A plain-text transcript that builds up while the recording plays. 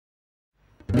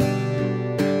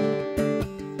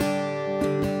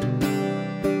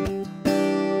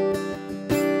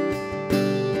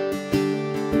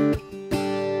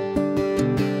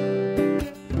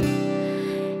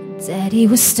Daddy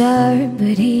was stern,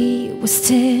 but he was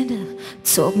tender.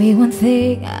 Told me one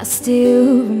thing I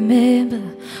still remember: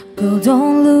 girl,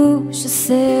 don't lose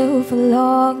yourself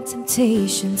along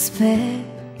temptation's path.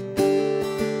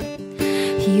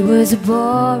 He was a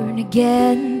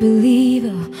born-again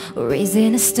believer, raised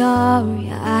in a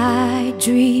starry-eyed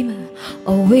dreamer.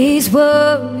 Always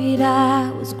worried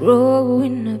I was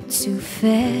growing up too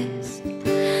fast.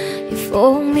 If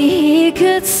only he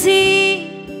could see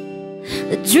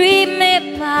the dream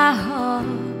in my heart.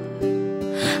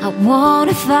 I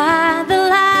wanna find the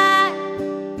light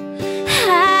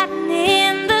hiding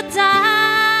in the dark,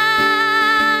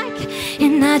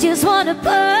 and I just wanna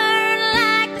burn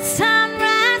like the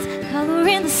sunrise,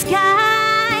 coloring the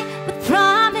sky with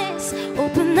promise.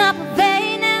 Open up a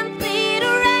vein and bleed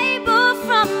a rainbow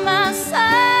from my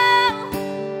soul.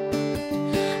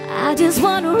 I just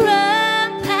wanna run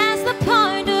past the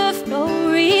point of no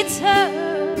return.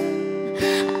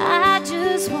 I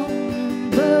just wanna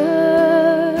burn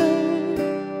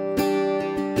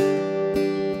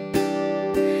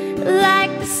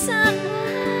like the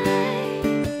sunrise.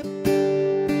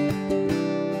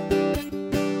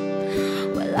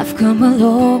 Well, I've come a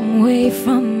long way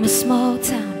from a small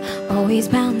town. Always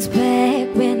bounce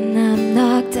back when I'm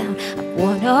knocked down. I've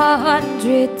worn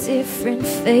 100 different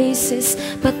faces,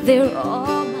 but they're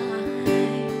all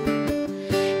mine.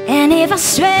 And if I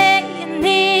stray and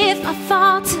if I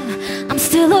falter, I'm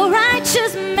still a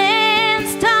righteous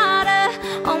man's daughter.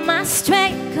 All my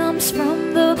strength comes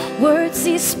from the words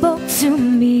he spoke to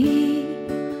me.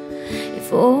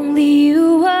 If only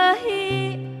you were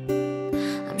here,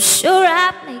 I'm sure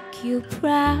I'd make you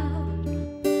proud.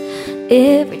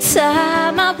 Every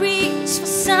time I reach for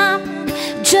something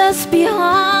just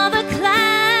beyond the